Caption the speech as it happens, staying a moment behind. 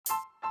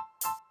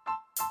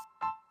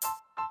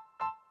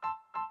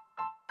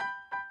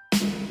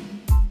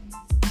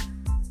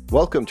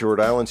Welcome to Rhode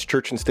Island's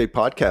Church and State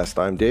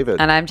Podcast. I'm David.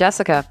 And I'm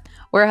Jessica.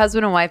 We're a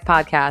husband and wife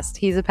podcast.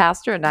 He's a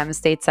pastor and I'm a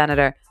state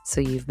senator.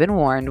 So you've been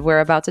warned. We're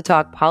about to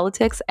talk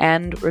politics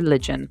and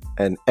religion.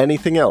 And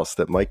anything else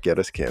that might get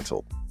us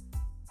canceled.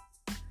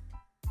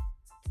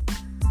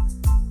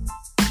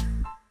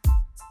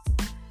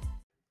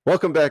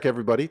 Welcome back,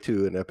 everybody,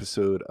 to an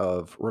episode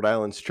of Rhode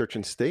Island's Church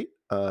and State.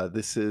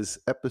 This is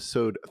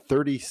episode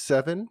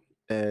 37.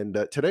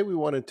 And today we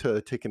wanted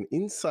to take an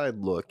inside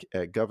look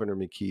at Governor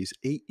McKee's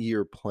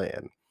 8-year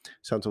plan.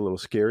 Sounds a little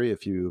scary.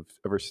 If you've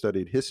ever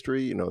studied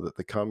history, you know that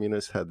the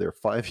communists had their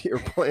 5-year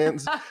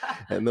plans,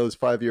 and those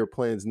 5-year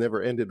plans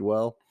never ended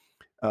well.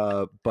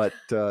 But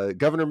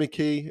Governor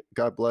McKee,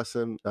 God bless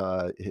him,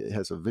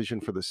 has a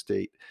vision for the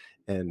state,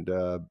 and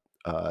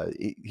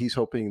he's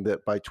hoping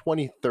that by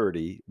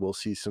 2030, we'll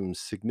see some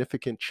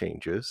significant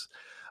changes.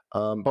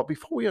 But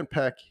before we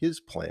unpack his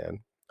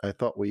plan, I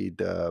thought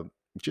we'd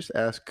just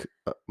ask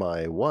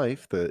my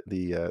wife,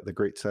 the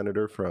great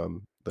senator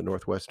from the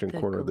northwestern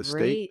corner of the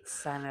state, great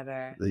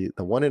senator, the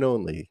one and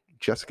only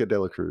Jessica De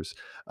La Cruz.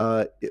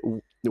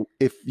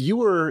 If you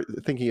were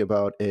thinking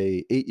about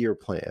a 8-year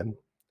plan,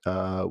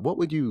 what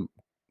would you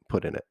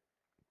put in it?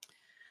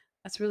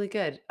 That's really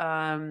good.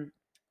 I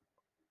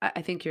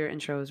think your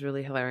intro was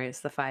really hilarious,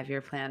 the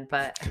 5-year plan,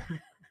 but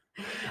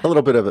a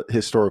little bit of a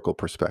historical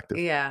perspective.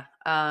 Yeah.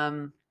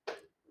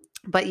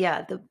 But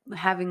yeah,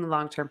 having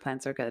long-term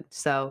plans are good.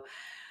 So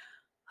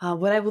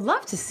what I would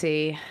love to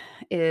see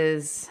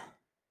is,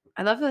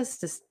 I love us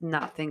to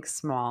not think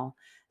small.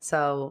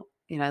 So,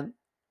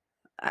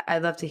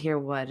 I'd love to hear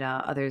what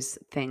others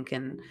think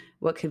and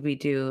what could we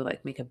do,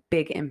 like make a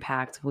big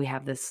impact. We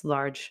have this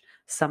large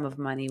sum of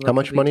money. How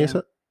much money is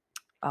it?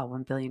 Oh,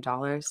 $1 billion.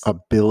 $1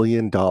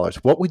 billion.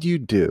 What would you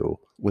do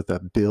with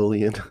 $1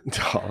 billion?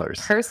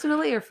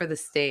 Personally or for the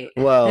state?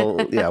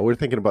 Well, yeah, we're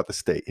thinking about the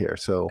state here.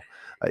 So,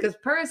 because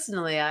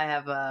personally, I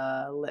have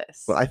a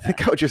list. Well, I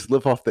think I would just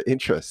live off the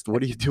interest.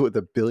 What do you do with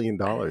 $1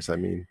 billion? I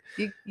mean,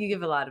 you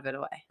give a lot of it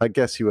away. I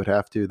guess you would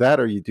have to. That,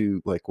 or you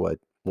do like what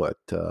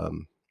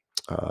Elon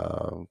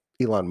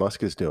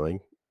Musk is doing,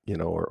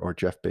 or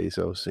Jeff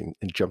Bezos, and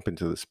jump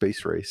into the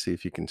space race. See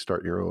if you can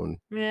start your own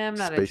I'm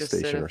not space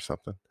station or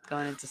something.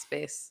 Going into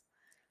space.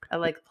 I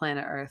like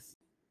planet Earth.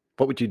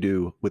 What would you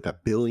do with $1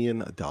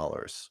 billion?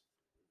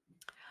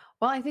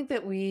 Well, I think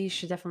that we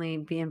should definitely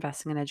be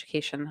investing in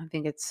education. I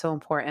think it's so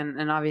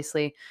important. And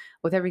obviously,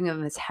 with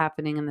everything that's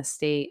happening in the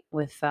state,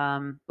 with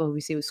what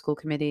we see with school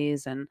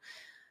committees and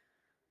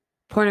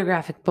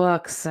pornographic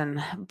books,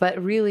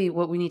 but really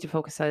what we need to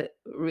focus on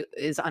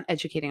is on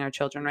educating our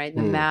children, right?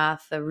 The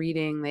math, the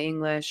reading, the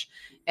English.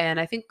 And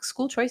I think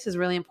school choice is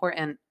really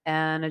important,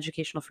 and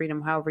educational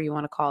freedom, however you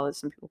want to call it.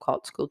 Some people call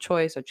it school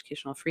choice,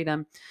 educational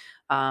freedom,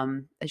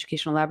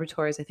 educational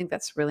laboratories. I think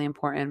that's really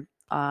important.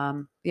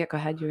 Yeah, go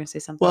ahead. You were going to say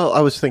something. Well,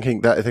 I was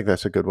thinking that I think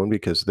that's a good one,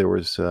 because there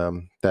was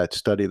that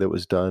study that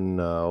was done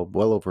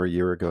well over a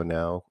year ago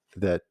now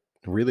that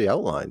really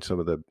outlined some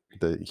of the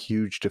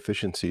huge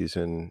deficiencies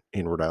in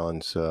Rhode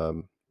Island's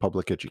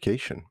public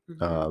education.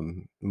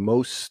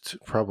 Most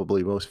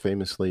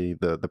famously,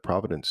 the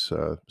Providence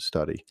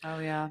study. Oh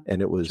yeah,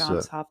 and it was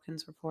Johns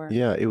Hopkins report.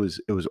 Yeah, it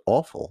was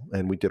awful,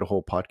 and we did a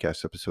whole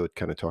podcast episode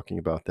kind of talking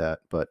about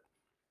that, but.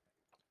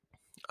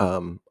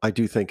 I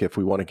do think if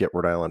we want to get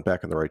Rhode Island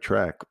back on the right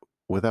track,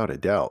 without a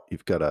doubt,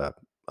 you've got to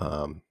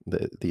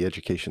the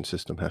education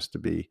system has to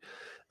be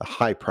a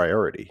high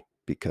priority,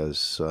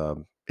 because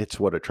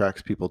it's what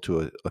attracts people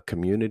to a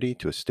community,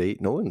 to a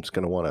state. No one's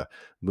going to want to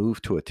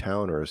move to a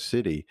town or a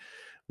city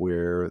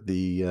where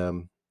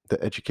the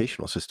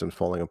educational system is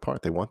falling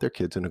apart. They want their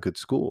kids in a good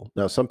school.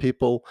 Now, some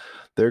people,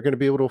 they're going to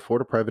be able to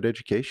afford a private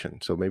education,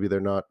 so maybe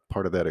they're not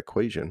part of that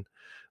equation.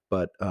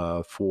 But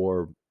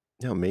for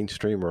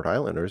mainstream Rhode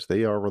Islanders,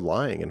 they are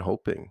relying and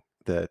hoping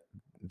that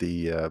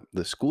the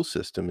school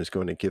system is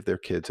going to give their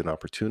kids an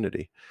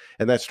opportunity,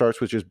 and that starts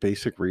with just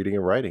basic reading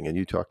and writing. And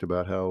you talked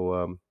about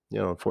how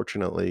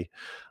unfortunately,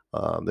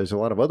 there's a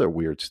lot of other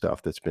weird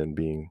stuff that's been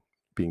being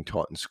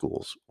taught in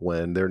schools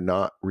when they're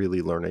not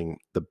really learning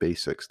the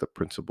basics, the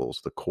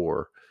principles, the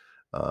core.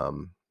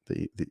 I'm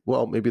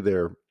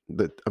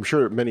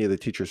sure many of the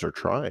teachers are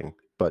trying,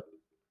 but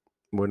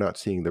we're not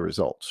seeing the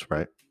results,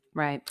 right?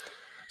 Right.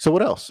 So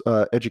what else?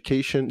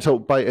 Education. So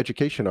by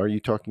education, are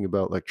you talking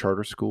about like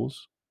charter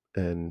schools?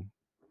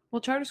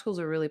 Well, charter schools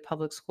are really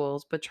public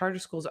schools, but charter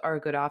schools are a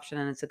good option,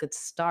 and it's a good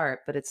start,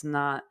 but it's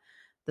not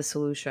the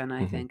solution.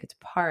 I think it's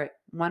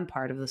one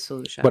part of the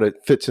solution. But it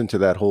fits into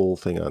that whole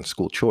thing on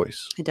school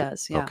choice. It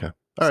does, yeah. Okay.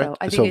 All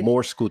right. So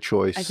more school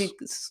choice. I think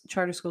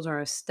charter schools are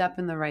a step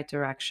in the right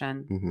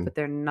direction, but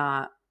they're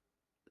not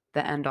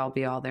the end all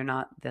be all. They're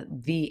not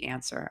the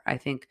answer. I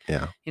think,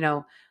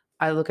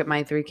 I look at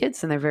my 3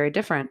 kids and they're very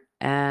different.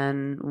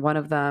 And one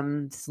of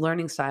them's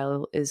learning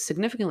style is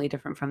significantly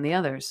different from the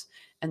others.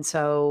 And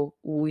so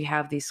we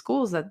have these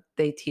schools that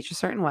they teach a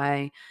certain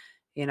way.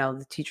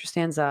 The teacher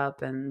stands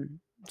up and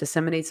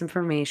disseminates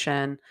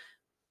information,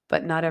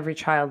 but not every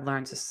child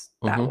learns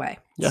that way.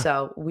 Yeah.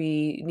 So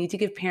we need to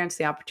give parents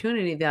the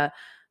opportunity,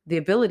 the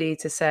ability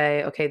to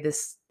say, okay,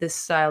 this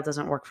style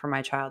doesn't work for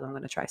my child. I'm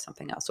going to try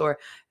something else. Or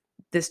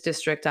this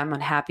district, I'm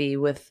unhappy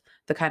with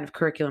the kind of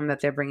curriculum that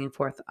they're bringing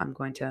forth. I'm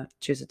going to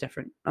choose a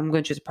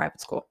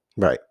private school,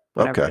 Right.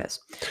 whatever Okay. it is.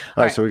 All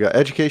All right. So we got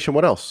education.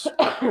 What else?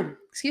 right.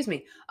 Excuse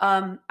me.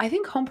 I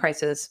think home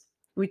prices,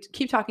 we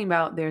keep talking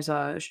about there's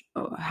a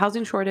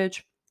housing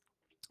shortage.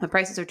 The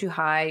prices are too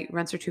high,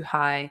 rents are too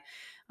high.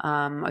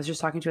 I was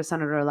just talking to a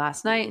senator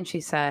last night, and she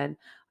said,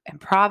 in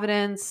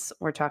Providence,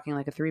 we're talking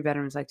like a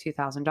three-bedroom is like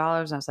 $2,000.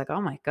 I was like, oh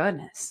my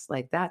goodness,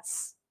 like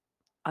that's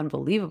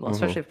unbelievable, Hmm.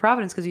 especially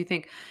Providence, because you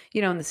think,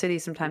 in the city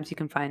sometimes you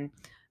can find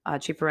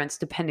cheaper rents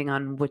depending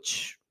on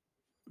which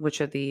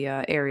of the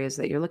areas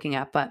that you're looking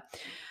at. But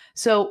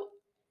so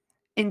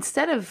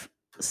instead of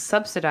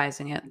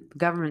subsidizing it, the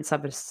government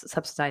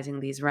subsidizing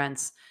these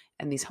rents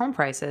and these home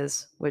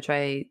prices, which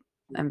I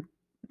am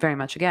very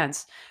much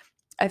against,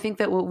 I think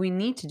that what we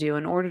need to do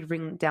in order to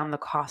bring down the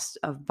cost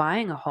of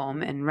buying a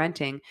home and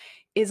renting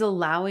is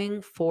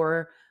allowing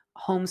for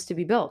homes to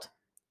be built.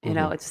 Hmm.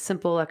 It's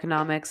simple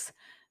economics,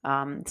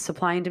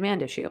 supply and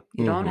demand issue.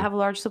 You don't Hmm. have a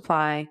large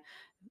supply,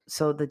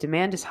 so the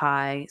demand is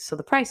high, so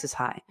the price is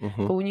high.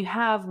 Hmm. But when you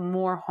have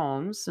more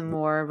homes and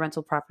more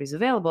rental properties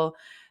available,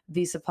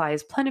 the supply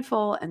is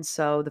plentiful, and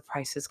so the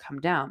prices come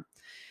down.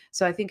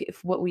 So I think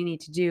if what we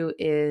need to do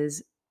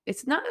is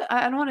it's not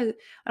I don't want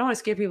to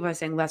scare people by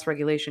saying less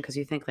regulation because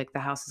you think like the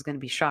house is going to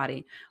be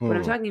shoddy. What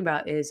I'm Hmm. talking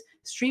about is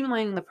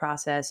streamlining the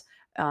process,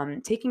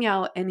 taking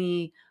out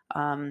any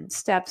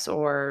steps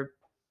or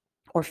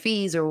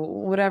fees or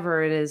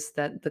whatever it is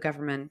that the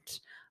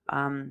government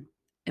um,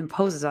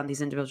 imposes on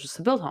these individuals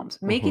to build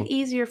homes. Make Hmm. it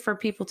easier for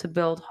people to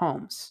build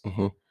homes.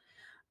 Hmm.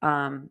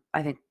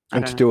 I think I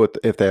And don't to know. do it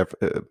if they have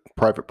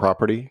private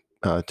property,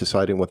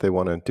 deciding what they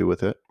want to do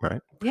with it.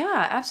 Right.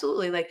 Yeah,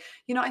 absolutely. Like,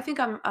 I think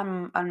I'm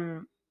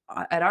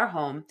at our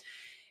home.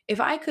 If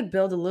I could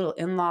build a little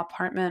in-law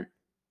apartment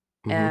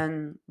Hmm.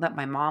 and let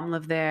my mom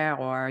live there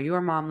or your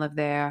mom live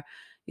there,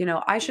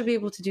 I should be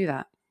able to do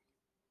that.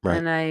 Right.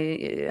 And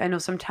I know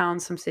some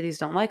towns, some cities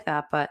don't like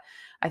that, but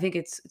I think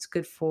it's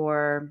good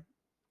for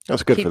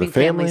That's good for the keeping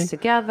families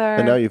family.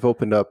 And now together. you've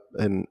opened up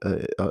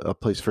a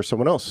place for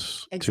someone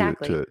else to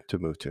Exactly. to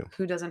move to.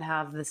 Who doesn't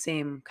have the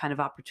same kind of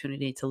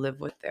opportunity to live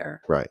with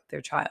Right.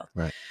 their child?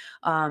 Right.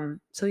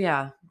 So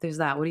yeah, there's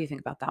that. What do you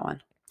think about that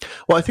one?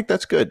 Well, I think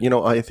that's good.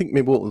 I think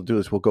maybe what we'll do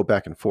is we'll go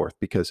back and forth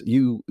because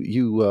you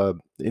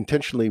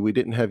intentionally we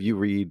didn't have you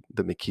read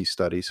the McKee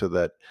study so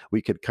that we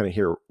could kind of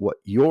hear what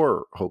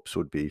your hopes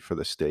would be for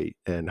the state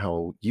and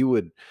how you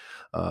would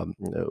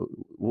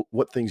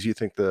what things you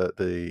think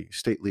the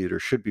state leader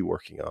should be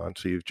working on.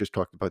 So you've just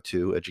talked about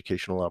two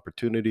educational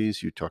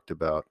opportunities. You talked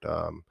about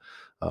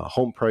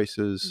home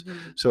prices.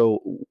 Mhm.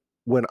 So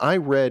when I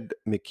read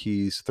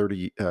McKee's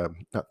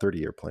not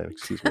 30-year plan,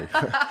 excuse me,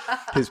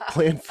 his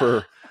plan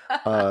for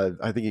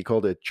I think he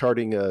called it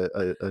charting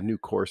a new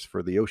course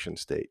for the ocean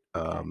state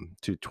Okay.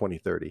 to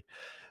 2030.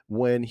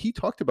 When he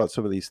talked about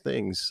some of these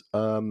things,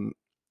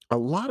 a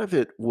lot of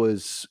it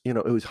was, it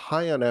was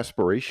high on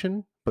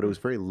aspiration, but it Mm. was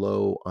very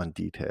low on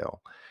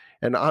detail.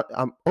 And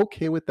I'm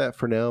okay with that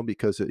for now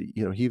because, he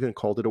even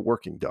called it a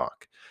working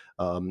doc.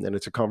 And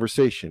it's a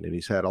conversation. And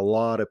he's had a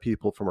lot of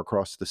people from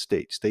across the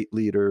state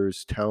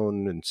leaders,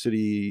 town and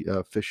city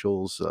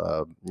officials,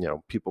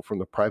 people from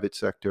the private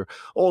sector,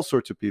 all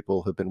sorts of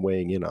people have been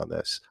weighing in on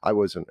this. I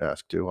wasn't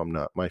asked to. I'm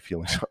not. My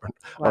feelings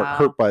aren't Wow.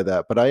 hurt by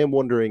that. But I am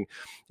wondering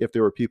if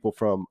there were people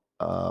from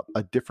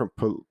a different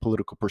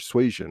political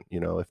persuasion.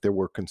 If there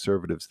were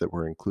conservatives that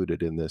were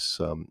included in this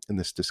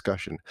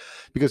discussion,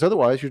 because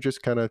otherwise you're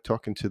just kind of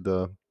talking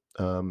to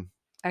um,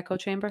 Echo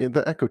chamber? in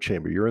the echo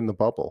chamber. You're in the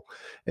bubble,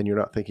 and you're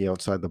not thinking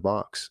outside the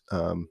box.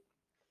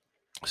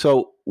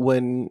 So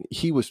when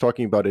he was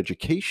talking about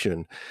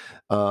education,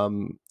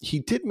 he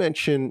did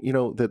mention,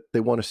 that they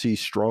want to see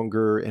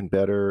stronger and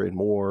better and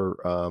more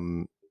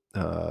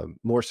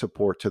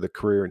support to the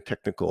career and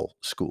technical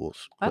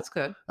schools. But That's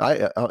good.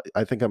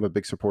 I think I'm a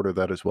big supporter of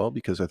that as well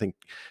because I think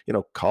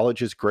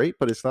college is great,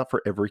 but it's not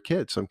for every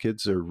kid. Some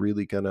kids are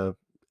really gonna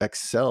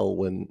excel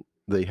when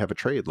they have a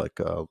trade like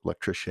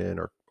electrician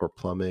or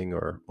plumbing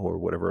or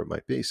whatever it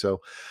might be.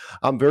 So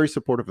I'm very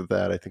supportive of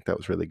that. I think that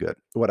was really good.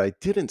 What I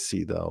didn't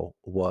see though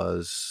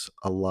was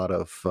a lot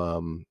of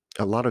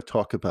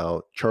talk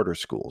about charter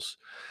schools.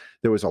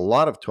 There was a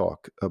lot of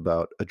talk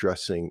about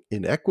addressing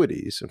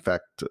inequities. In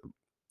fact,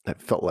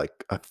 it felt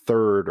like a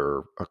third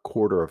or a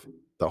quarter of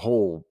the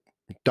whole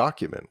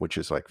document, which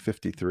is like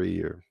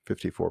 53 or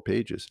 54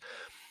 pages,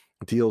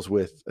 deals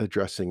with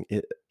addressing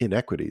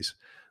inequities.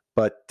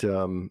 But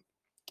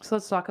So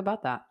let's talk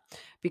about that.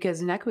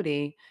 Because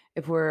inequity,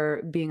 if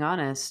we're being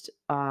honest,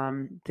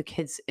 the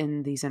kids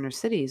in these inner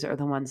cities are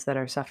the ones that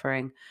are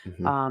suffering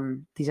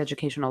mhm, these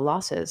educational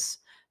losses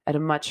at a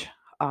much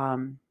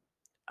um,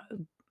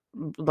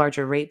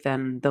 larger rate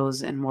than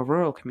those in more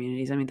rural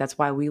communities. I mean, that's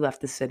why we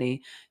left the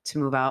city to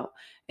move out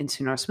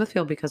into North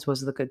Smithfield because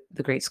was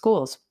the great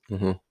schools.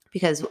 mhm,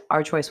 Because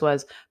our choice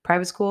was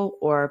private school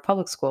or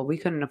public school. We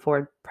couldn't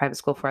afford private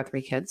school for our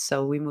three kids,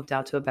 so we moved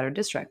out to a better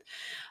district.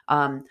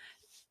 Um,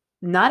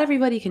 not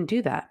everybody can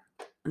do that.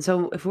 And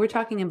so if we're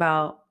talking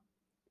about,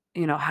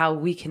 how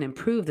we can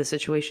improve the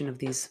situation of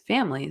these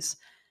families,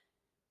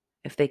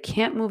 if they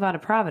can't move out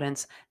of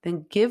Providence,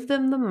 then give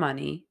them the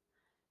money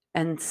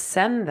and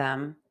send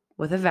them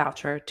with a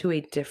voucher to a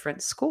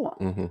different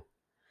school.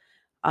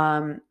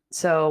 Hmm.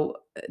 So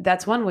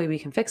that's one way we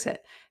can fix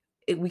it.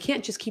 We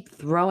can't just keep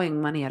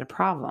throwing money at a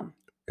problem,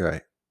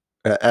 Right.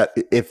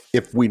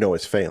 If we know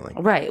it's failing,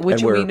 right? and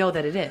Which we we're know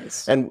that it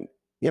is. and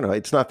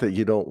it's not that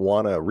you don't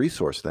want to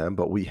resource them,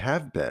 but we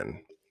have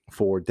been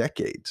for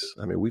decades.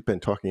 I mean, we've been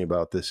talking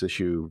about this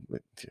issue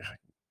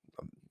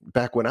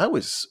back when I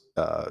was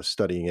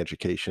studying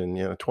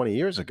education, 20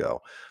 years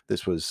ago.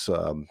 This was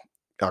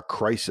a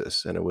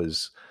crisis, and it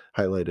was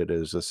highlighted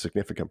as a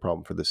significant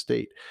problem for the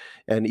state.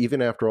 And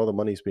even after all the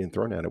money's being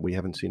thrown at it, we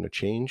haven't seen a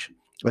change.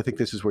 I think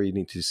this is where you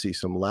need to see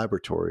some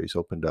laboratories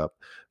opened up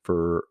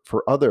for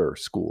other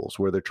schools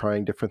where they're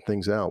trying different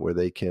things out, where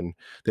they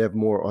have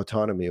more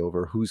autonomy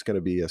over who's going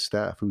to be a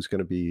staff, who's going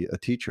to be a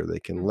teacher. They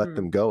can let Hmm.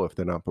 them go if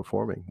they're not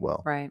performing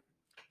well. Right.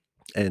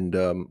 And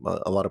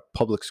a lot of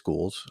public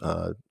schools,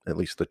 at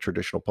least the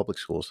traditional public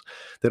schools,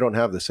 they don't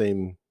have the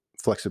same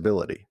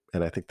flexibility,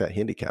 and I think that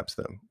handicaps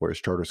them. Whereas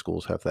charter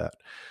schools have that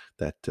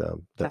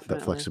Definitely.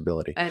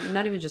 flexibility. And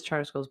not even just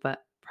charter schools,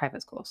 but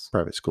private schools.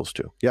 Private schools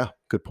too. Yeah,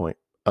 good point.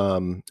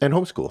 And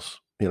homeschools.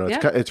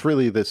 Yeah. It's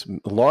really this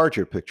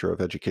larger picture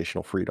of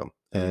educational freedom,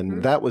 and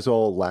Hmm. that was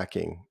all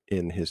lacking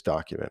in his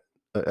document.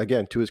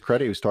 Again, to his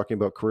credit, he was talking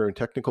about career and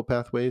technical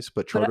pathways,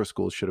 but But charter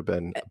schools should have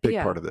been a big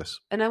yeah, part of this.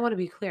 and I want to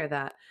be clear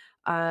that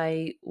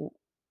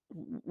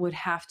would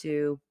have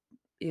to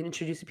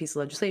introduce a piece of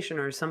legislation,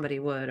 or somebody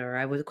would, or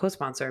I would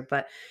co-sponsor.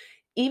 But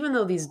even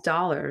though these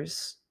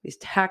dollars, these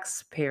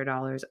taxpayer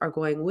dollars, are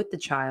going with the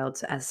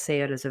child as,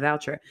 say it as a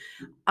voucher,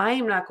 I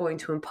am not going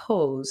to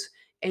impose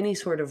any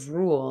sort of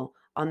rule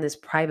on this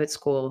private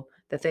school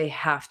that they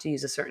have to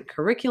use a certain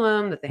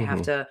curriculum, that they have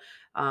Hmm. to.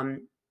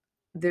 Um,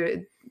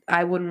 there,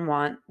 I wouldn't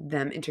want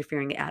them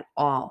interfering at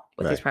all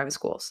with these Right. private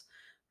schools,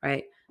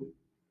 right?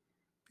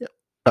 Yeah.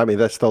 I mean,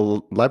 that's the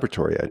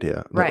laboratory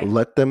idea. Right.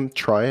 Let them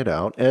try it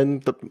out.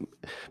 And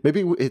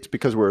maybe it's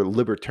because we're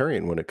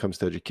libertarian when it comes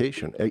to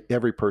education.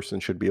 Every person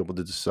should be able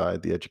to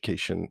decide the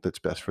education that's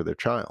best for their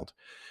child.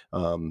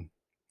 Um,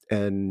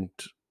 and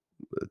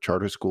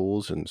charter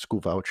schools and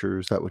school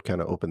vouchers, that would kind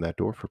of open that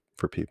door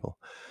for people.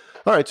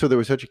 All right. So there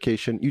was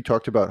education. You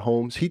talked about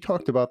homes. He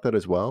talked about that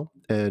as well.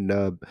 And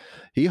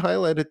he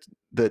highlighted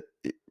that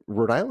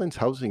Rhode Island's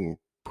housing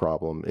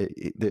problem,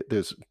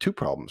 there's two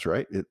problems,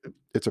 right?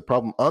 It's a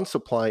problem on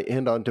supply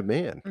and on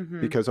demand. Hmm.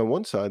 Because on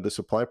one side, the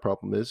supply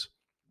problem is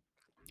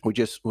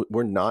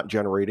we're not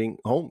generating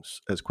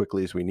homes as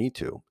quickly as we need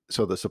to.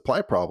 So the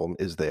supply problem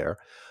is there,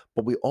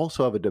 but we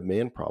also have a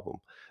demand problem.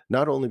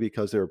 Not only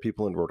because there are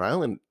people in Rhode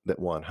Island that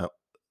want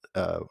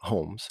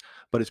homes,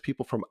 but it's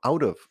people from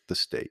out of the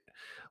state.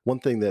 One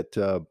thing that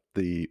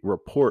the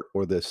report,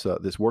 or this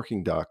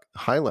working doc,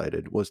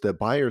 highlighted was that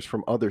buyers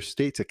from other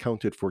states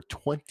accounted for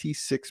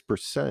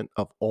 26%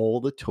 of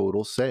all the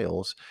total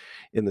sales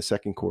in the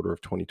second quarter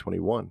of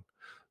 2021.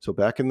 So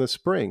back in the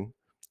spring,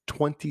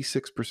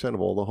 26%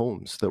 of all the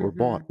homes that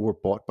Hmm. were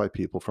bought by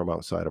people from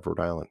outside of Rhode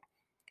Island.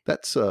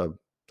 That's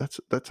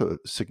that's a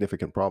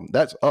significant problem.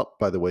 That's up,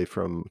 by the way,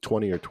 from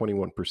 20 or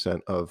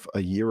 21% of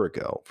a year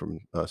ago, from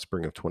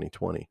spring of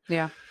 2020.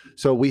 Yeah.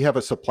 So we have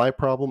a supply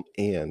problem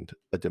and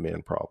a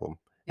demand problem.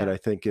 And Yeah. I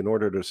think in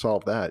order to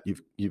solve that,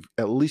 you've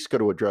at least got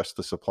to address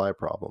the supply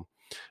problem,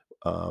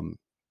 um,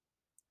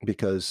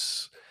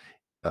 because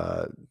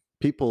uh,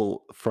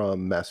 people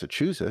from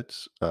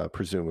Massachusetts,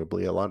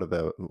 presumably a lot of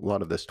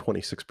this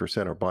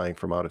 26% are buying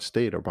from out of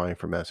state, or buying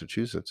from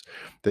Massachusetts.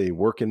 They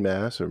work in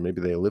Mass, or maybe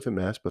they live in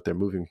Mass, but they're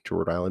moving to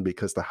Rhode Island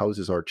because the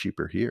houses are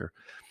cheaper here.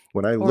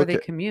 When I Or look they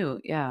at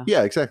commute. Yeah.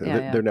 Yeah, exactly. Yeah.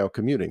 Yeah. They're now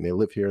commuting. They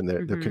live here, and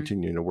they're Hmm.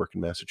 continuing to work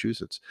in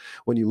Massachusetts.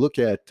 When you look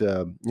at,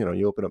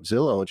 you open up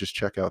Zillow and just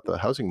check out the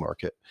housing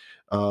market,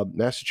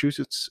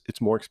 Massachusetts,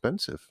 it's more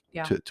expensive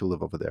Yeah. to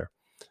live over there.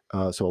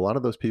 So a lot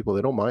of those people,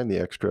 they don't mind the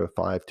extra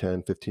 5,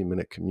 10,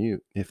 15-minute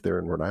commute if they're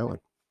in Rhode Island.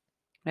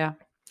 Yeah.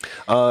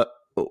 Uh,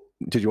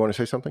 did you want to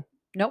say something?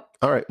 Nope.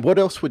 All right. What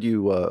else would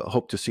you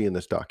hope to see in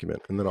this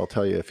document? And then I'll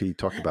tell you if he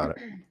talked about it.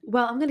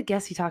 Well, I'm gonna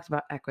guess he talked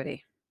about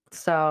equity.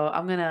 So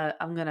I'm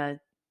gonna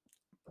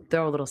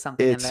throw a little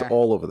something in It's there.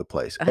 all over the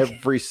place. Okay.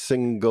 Every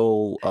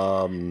single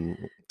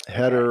Okay.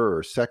 header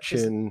or Just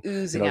section,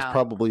 oozing it's out.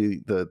 probably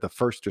the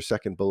first or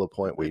second bullet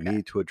point. We Okay.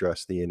 need to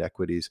address the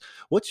inequities.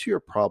 What's your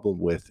problem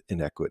with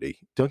inequity?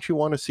 Don't you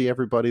want to see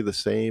everybody the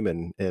same,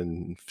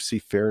 and see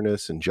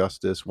fairness and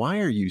justice? Why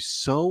are you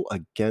so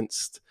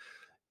against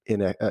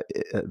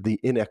the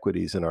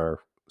inequities in our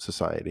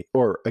society,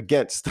 or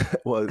against?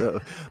 Well,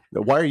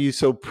 why are you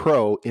so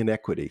pro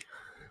inequity?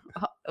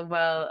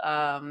 Well,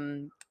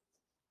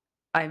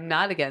 I'm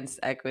not against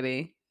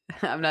equity.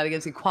 I'm not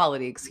against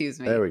equality. Excuse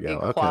There me. we go.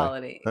 Okay.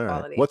 Equality. All right.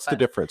 Equality. What's the But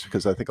difference?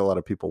 Because I think a lot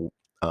of people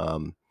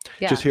just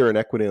yeah. hear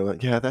inequity and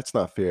like, yeah, that's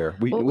not fair.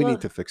 We Well, we need well,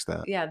 to fix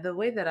that. yeah. The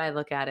way that I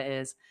look at it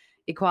is,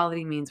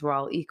 equality means we're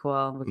all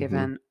equal. We're Hmm.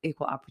 given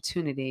equal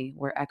opportunity.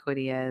 Where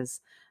equity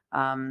is,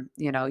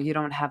 you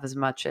don't have as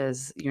much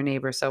as your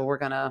neighbor, so we're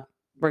gonna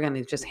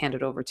just hand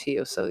it over to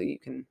you so you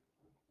can,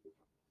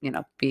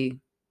 be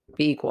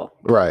equal.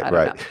 Right, I don't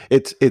right. know.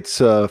 It's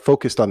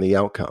focused on the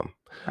outcome,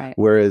 Right.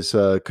 whereas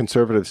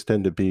conservatives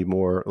tend to be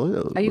more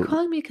Are you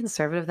calling me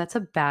conservative? That's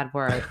a bad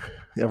word.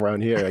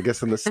 around here, I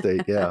guess, in the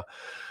state. Yeah,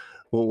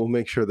 we'll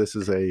make sure this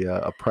is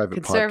a private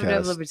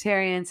Conservative, podcast.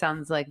 libertarian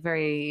sounds like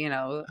very,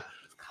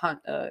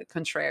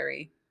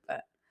 contrary.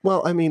 But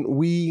Well, I mean,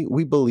 we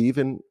believe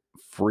in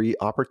free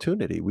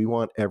opportunity. We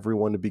want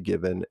everyone to be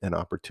given an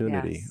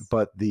opportunity, yes,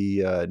 but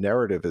the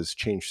narrative has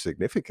changed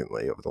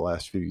significantly over the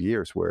last few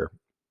years, where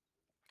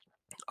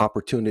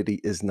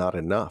opportunity is not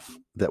enough,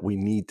 that we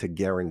need to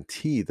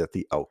guarantee that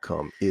the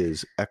outcome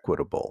is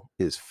equitable,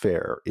 is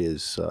fair,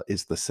 is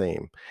the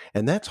same.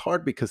 And that's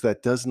hard because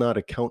that does not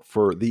account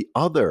for the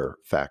other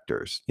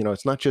factors.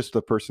 It's not just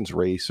the person's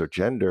race or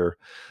gender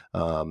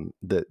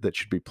that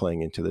should be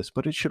playing into this,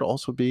 but it should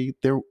also be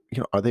their,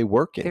 are they their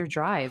working?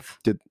 drive.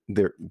 Did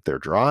their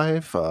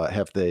drive,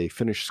 have they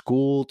finished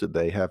school? Did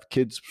they have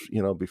kids,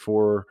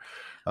 before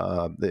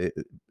they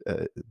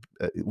uh,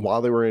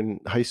 while they were in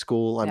high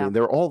school? I Yeah. mean,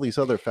 there are all these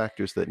other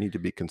factors that need to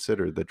be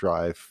considered that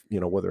drive,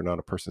 whether or not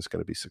a person's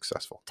going to be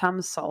successful.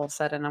 Thomas Sowell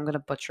said, and I'm going to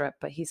butcher it,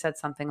 but he said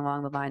something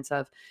along the lines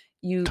of,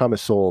 "You,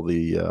 Thomas Sowell,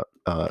 the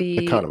the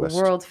economist.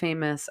 world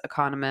famous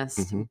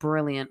economist, Hmm.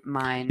 brilliant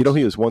mind."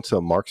 He was once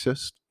a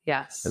Marxist, and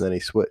Yes, then he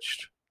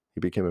switched. He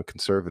became a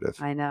conservative.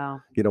 I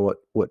know. You know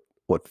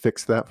what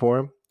fixed that for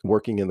him?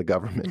 Working in the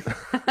government.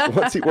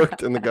 Once he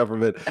worked in the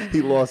government,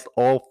 he lost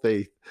all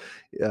faith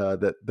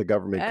that the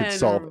government could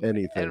solve and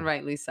anything.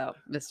 rightly so,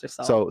 Mr.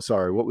 Sowell. So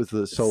sorry, what was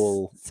the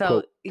Sowell So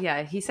quote?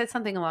 yeah, he said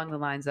something along the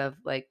lines of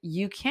like,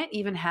 you can't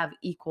even have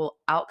equal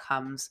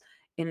outcomes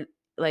in,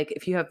 like,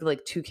 if you have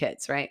like two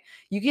kids, right?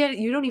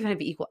 You don't even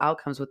have equal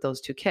outcomes with those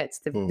two kids.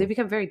 They Mm,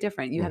 become very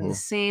different. You have the mhm,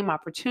 same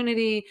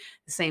opportunity,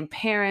 the same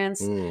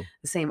parents, mm.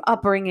 the same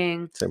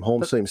upbringing, Same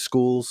home, but same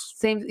schools.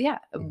 same, yeah,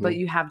 but Mhm,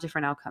 you have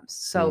different outcomes.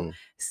 So mm,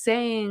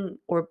 saying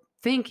or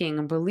thinking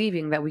and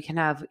believing that we can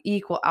have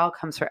equal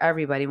outcomes for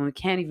everybody when we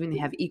can't even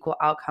have equal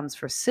outcomes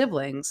for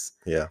siblings,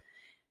 yeah.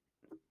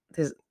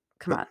 there's,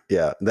 come on.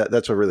 Yeah,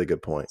 that's a really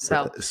good point.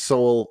 So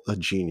Sowell, a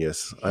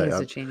genius. he's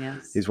a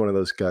genius. He's one of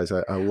those guys.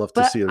 I love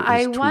to But see his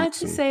I wanted tweets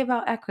to and. say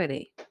about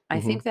equity, I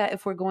Mhm. think that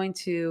if we're going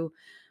to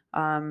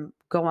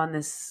go on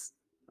this,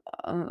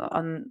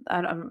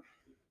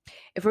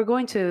 if we're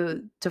going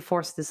to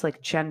force this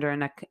like gender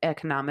and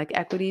economic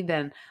equity,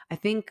 then I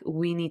think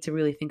we need to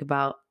really think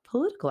about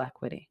political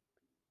equity,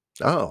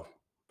 Oh,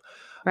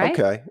 right?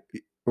 okay.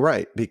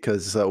 Right,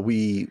 because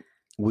we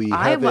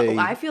have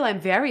I a. feel I'm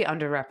very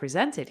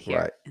underrepresented Right.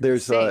 here in the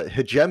There's state. a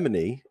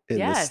hegemony in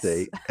the Yes,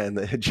 state, and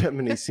the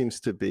hegemony seems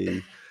to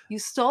be you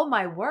stole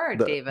my word,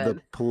 the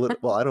David.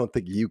 well, I don't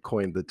think you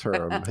coined the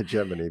term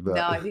hegemony, No,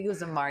 but I think it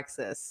was a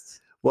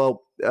Marxist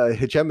well,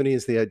 hegemony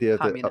is the idea of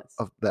communist,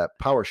 of that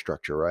power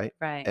structure, right?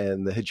 right?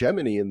 And the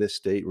hegemony in this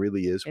state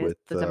really is Is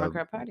the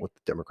Democrat Party. with the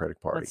Democratic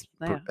Party.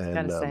 Let's, yeah,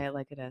 got to And say it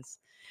like it is.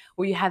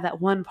 Where you have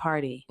that one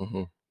party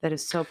mhm. that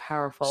is so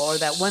powerful, or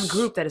that one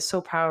group that is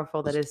so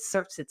powerful that it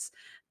asserts its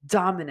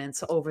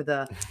dominance over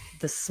the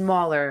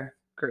smaller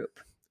group.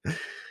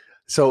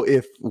 So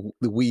if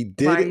we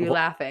Why are did, you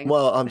laughing?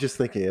 well, I'm just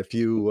thinking if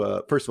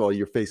you, first of all,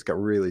 your face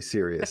got really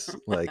serious,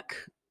 like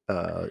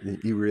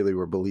you really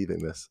were believing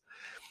this.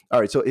 All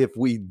right, so if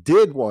we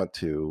did want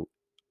to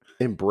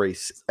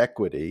embrace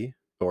equity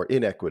or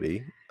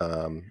inequity,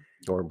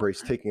 or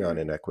embrace taking on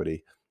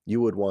inequity, you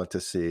would want to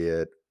see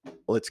it.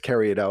 Let's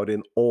carry it out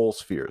in all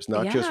spheres,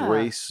 not just Yeah,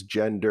 race,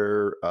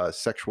 gender,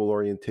 sexual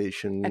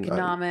orientation,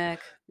 economic.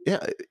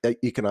 yeah,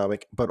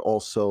 economic, but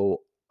also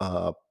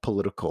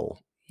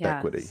political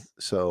equity. Yes,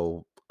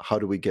 So how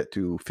do we get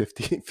to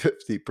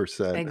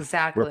 50%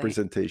 exactly.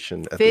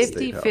 representation at the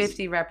state house?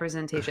 50-50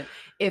 representation.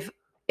 If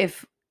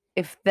if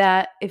if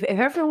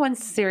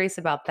everyone's serious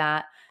about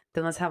that,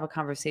 then let's have a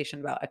conversation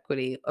about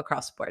equity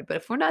across the board. But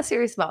if we're not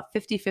serious about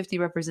 50-50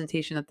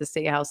 representation at the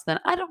state house, then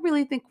I don't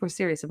really think we're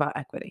serious about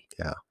equity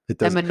Yeah, it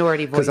and does,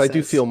 minority because I do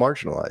voices. feel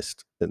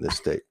marginalized in this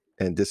state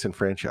and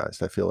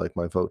disenfranchised. I feel like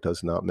my vote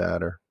does not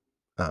matter.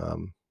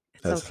 Um,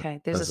 It's as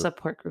okay. There's a as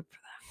support group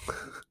for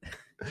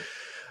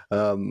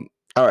um,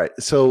 all right,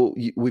 so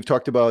we've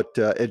talked about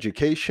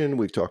education,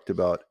 we've talked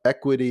about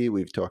equity,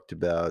 we've talked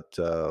about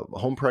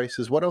home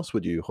prices. What else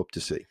would you hope to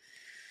see? that.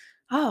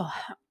 Oh,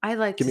 I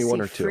like Give to me see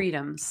one or two.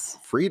 freedoms.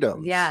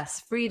 Freedoms.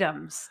 Yes,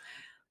 freedoms.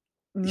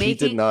 He did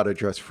Making not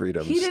address he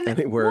freedoms didn't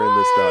anywhere in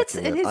this what?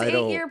 In document. his I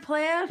don't. 8-year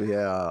plan?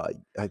 Yeah,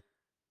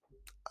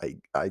 I,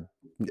 I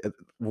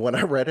when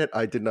I read it,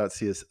 I did not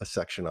see a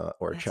section or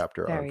a That's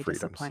chapter on very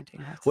freedoms.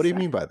 disappointing, I have to What do you say.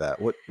 mean by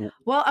that? What?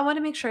 Well, I want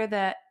to make sure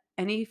that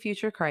any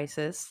future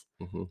crisis,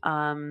 Mhm.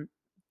 um,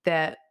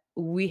 that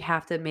we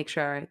have to make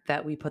sure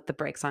that we put the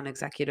brakes on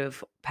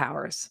executive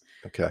powers.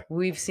 Okay.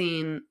 We've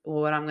seen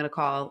what I'm going to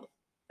call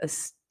a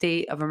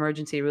state of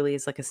emergency, really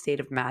is like a state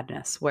of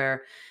madness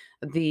where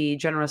the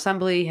General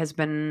Assembly has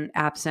been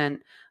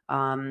absent.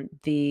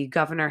 The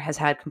governor has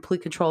had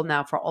complete control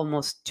now for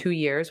almost 2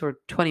 years or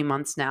 20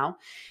 months now.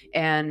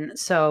 And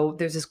so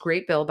there's this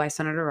great bill by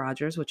Senator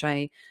Rogers, which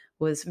I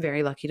was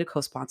very lucky to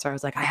co-sponsor. I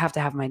was like, I have to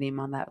have my name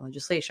on that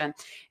legislation.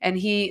 And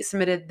he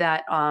submitted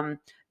that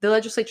the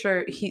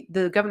legislature,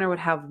 the governor would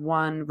have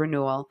one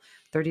renewal,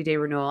 30-day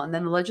renewal, and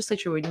then the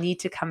legislature would need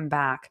to come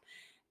back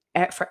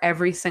for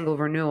every single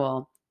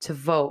renewal to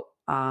vote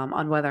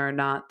on whether or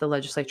not the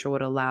legislature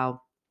would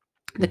allow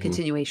the Hmm.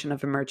 continuation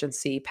of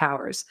emergency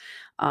powers.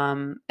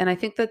 And I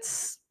think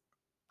that's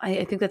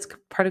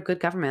part of good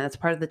government. That's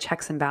part of the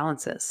checks and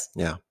balances.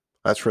 Yeah,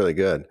 that's really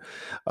good.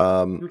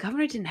 Um, And the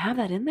governor didn't have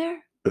that in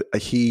there.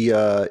 he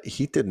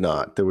did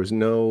not. There was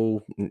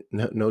no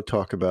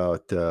talk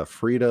about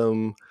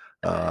freedom.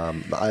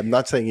 I'm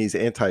not saying he's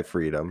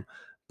anti-freedom,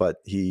 but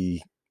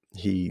he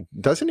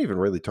doesn't even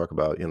really talk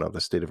about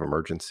the state of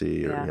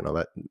emergency, or Yeah.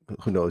 that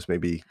who knows,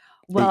 maybe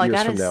Well, 8 years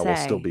gotta from now we'll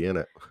still say, be in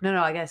it.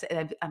 no, I guess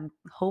I'm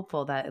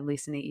hopeful that at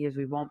least in 8 years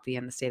we won't be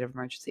in the state of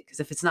emergency.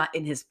 Because if it's not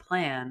in his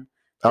plan,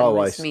 then at Oh,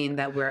 least mean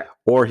that we're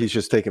or he's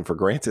just taken for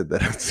granted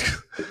that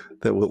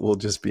that we'll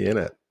just be in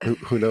it.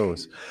 Who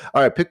knows?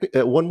 All right, pick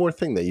one more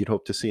thing that you'd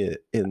hope to see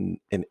in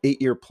an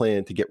 8-year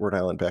plan to get Rhode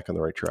Island back on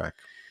the right track.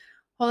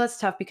 well, that's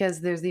tough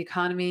because there's the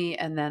economy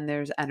and then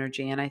there's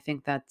energy. And I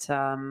think that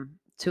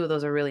two of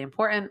those are really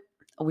important.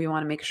 We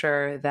want to make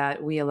sure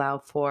that we allow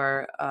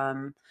for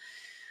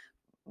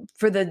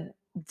the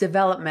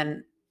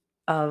development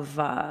of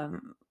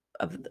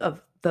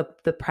the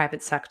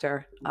private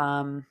sector,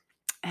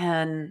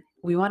 and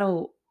we want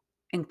to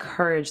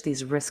encourage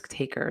these risk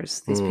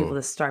takers, these Hmm. people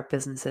that start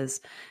businesses,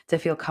 to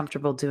feel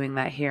comfortable doing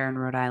that here in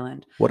Rhode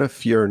Island. What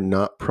if you're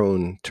not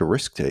prone to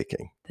risk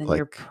taking? Then you're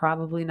Like,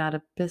 probably not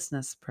a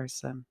business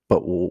person.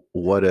 but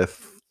what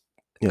if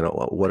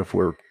what if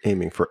we're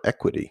aiming for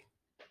equity?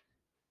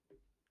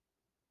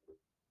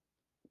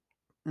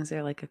 Is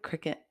there like a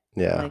cricket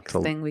Yeah, like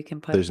so thing we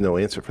can put? there's no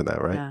answer for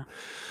that, right? Yeah,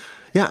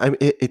 Yeah, I mean,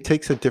 it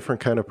takes a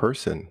different kind of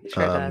person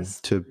sure does.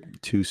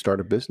 to start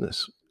a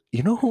business.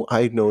 You know who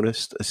I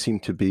noticed seem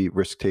to be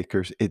risk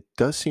takers? It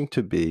does seem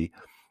to be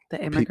The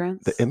the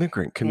immigrants.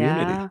 immigrant Yeah,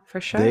 community. for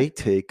sure. They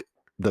take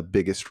the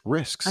biggest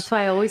risks. That's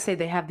why I always say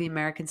they have the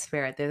American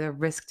spirit. They're the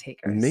risk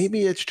takers.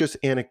 Maybe it's just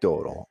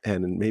anecdotal,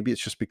 and maybe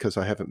it's just because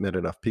I haven't met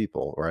enough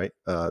people, right?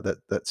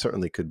 That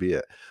certainly could be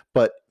it.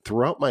 But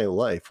throughout my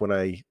life, when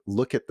I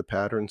look at the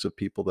patterns of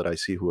people that I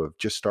see who have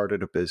just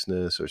started a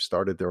business or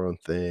started their own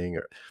thing,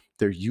 or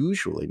they're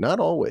usually, not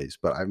always,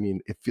 but I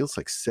mean, it feels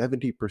like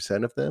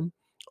 70% of them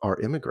are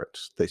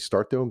immigrants. They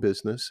start their own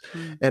business,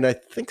 Mm. and I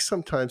think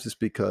sometimes it's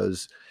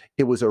because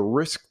it was a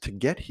risk to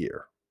get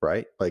here,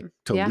 right? Like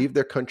to Yeah. leave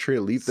their country,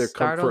 leave their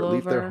Start all comfort,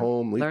 leave their over,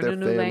 home, leave learn their a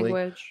new family.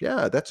 language.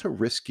 Yeah, that's a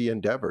risky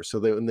endeavor. So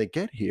that when they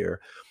get here,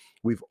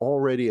 we've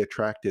already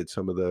attracted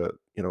some of the,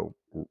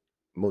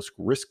 most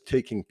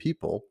risk-taking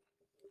people.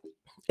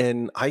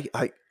 And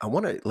I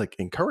want to like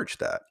encourage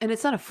that. And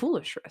it's not a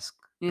foolish risk.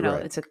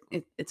 Right.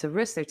 It's a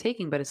risk they're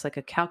taking, but it's like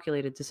a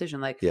calculated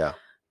decision. Like, Yeah.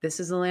 this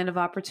is a land of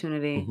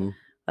opportunity. Hmm.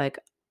 Like,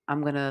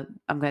 I'm gonna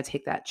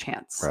take that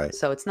chance. Right.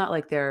 So it's not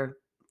like they're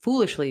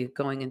foolishly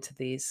going into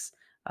these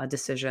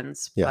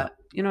decisions, Yeah. but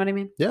you know what I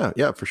mean? Yeah,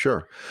 yeah, for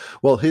sure.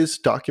 Well, his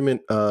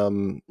document,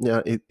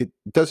 yeah, it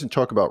doesn't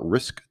talk about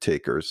risk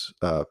takers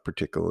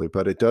particularly,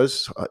 but it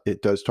does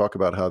talk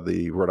about how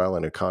the Rhode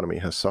Island economy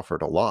has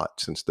suffered a lot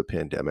since the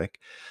pandemic.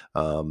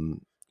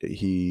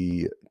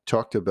 He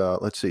talked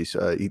about, let's see,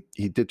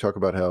 he did talk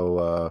about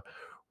how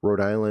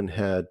Rhode Island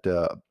had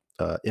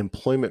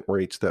employment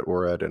rates that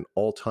were at an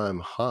all-time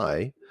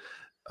high.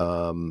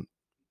 Um,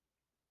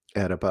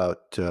 at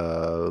about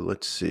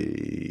let's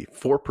see,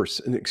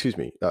 4%, excuse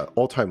me,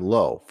 all-time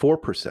low,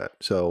 4%.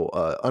 So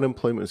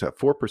unemployment was at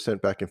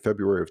 4% back in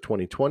February of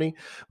 2020,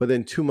 but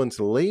then 2 months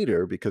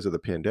later, because of the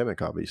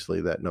pandemic, obviously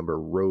that number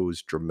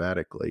rose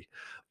dramatically,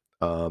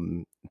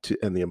 and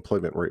the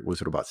employment rate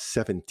was at about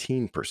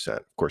 17%.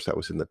 Of course, that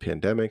was in the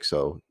pandemic,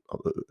 so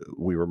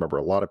we remember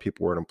a lot of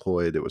people weren't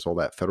employed. There was all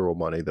that federal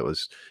money that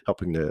was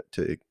helping to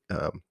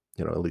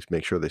at least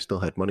make sure they still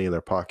had money in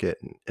their pocket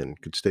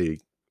and could stay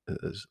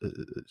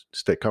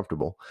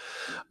comfortable.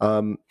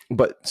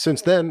 But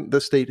since then, the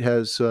state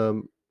has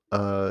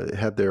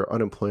had their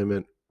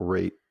unemployment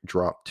rate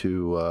drop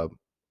to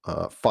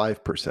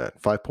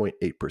 5%,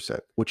 5.8%,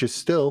 which is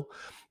still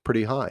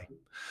pretty high.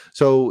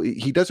 So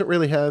he doesn't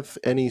really have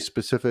any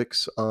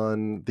specifics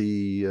on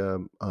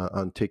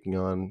on taking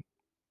on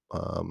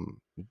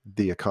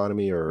the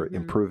economy or Hmm.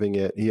 improving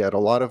it. He had a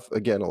lot of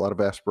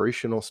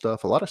aspirational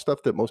stuff, a lot of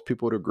stuff that most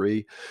people would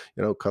agree,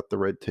 cut the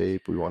red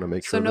tape. We want to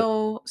make So sure that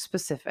no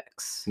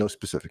specifics. no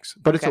specifics,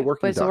 but it's a Okay, but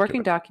working it's a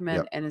working document.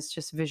 document Yep. and it's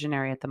just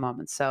visionary at the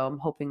moment. So I'm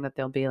hoping that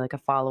there'll be like a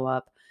follow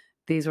up.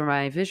 These were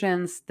my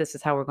visions. This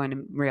is how we're going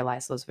to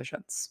realize those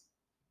visions.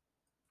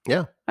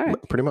 Yeah, All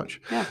right. pretty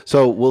much. Yeah.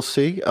 So we'll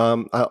see.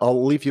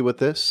 I'll leave you with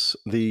this: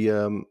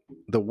 the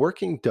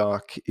working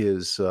doc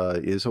is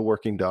a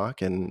working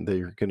doc, and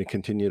they're going to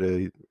continue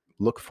to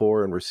look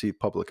for and receive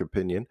public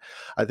opinion.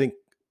 I think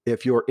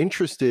if you're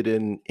interested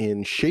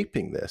in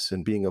shaping this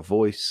and being a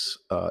voice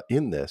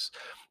in this,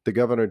 the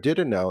governor did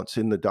announce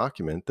in the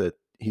document that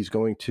he's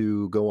going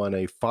to go on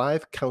a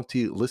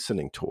 5-county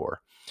listening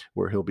tour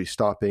where he'll be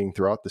stopping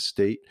throughout the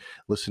state,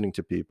 listening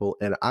to people.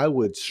 And I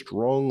would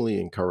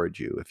strongly encourage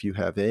you, if you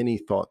have any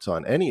thoughts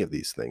on any of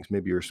these things,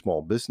 maybe you're a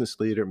small business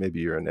leader, maybe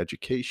you're in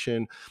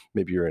education,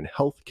 maybe you're in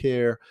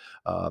healthcare,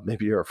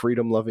 maybe you're a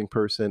freedom-loving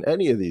person,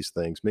 any of these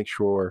things, make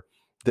sure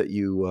that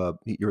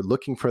you're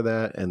looking for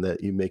that and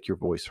that you make your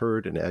voice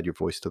heard and add your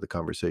voice to the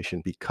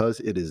conversation, because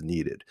it is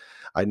needed.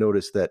 I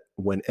noticed that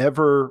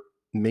whenever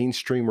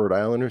mainstream Rhode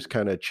Islanders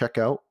kind of check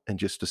out and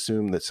just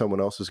assume that someone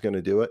else is going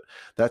to do it,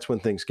 that's when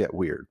things get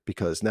weird,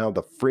 because now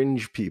the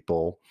fringe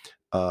people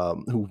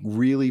who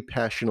really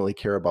passionately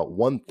care about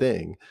one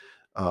thing,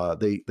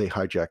 they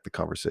hijack the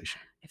conversation.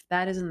 If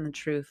that isn't the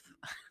truth,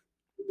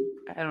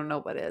 I don't know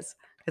what is,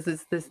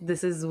 because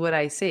this is what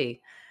I see.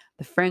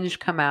 The fringe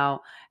come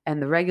out,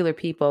 and the regular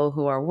people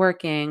who are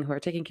working, who are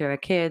taking care of their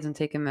kids and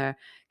taking their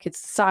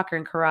kids to soccer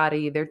and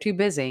karate, they're too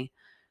busy.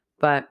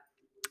 But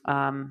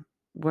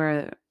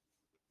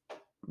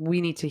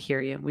we need to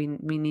hear you. We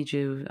need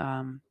you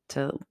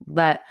to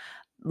let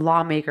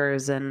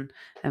lawmakers and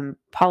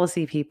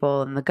policy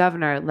people and the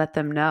governor, let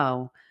them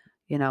know,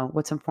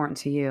 what's important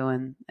to you.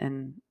 And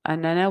I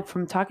know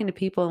from talking to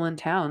people in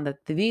town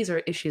that these are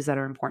issues that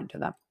are important to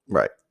them.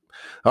 Right.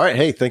 All right.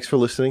 Hey, thanks for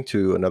listening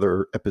to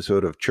another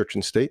episode of Church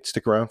and State.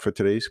 Stick around for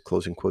today's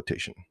closing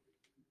quotation.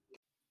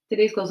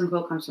 Today's closing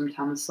quote comes from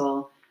Thomas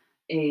Sowell,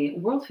 a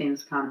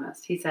world-famous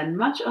economist. He said,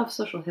 "Much of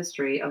social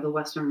history of the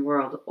Western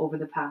world over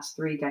the past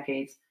 3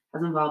 decades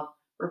has involved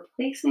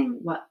replacing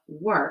what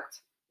worked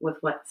with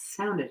what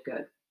sounded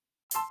good."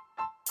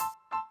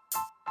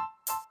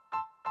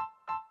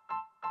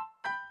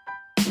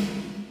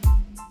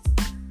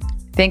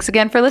 Thanks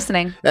again for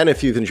listening. And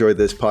if you've enjoyed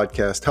this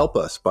podcast, help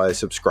us by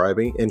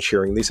subscribing and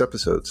sharing these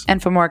episodes.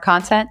 And for more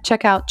content,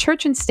 check out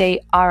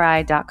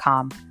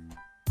churchandstateri.com.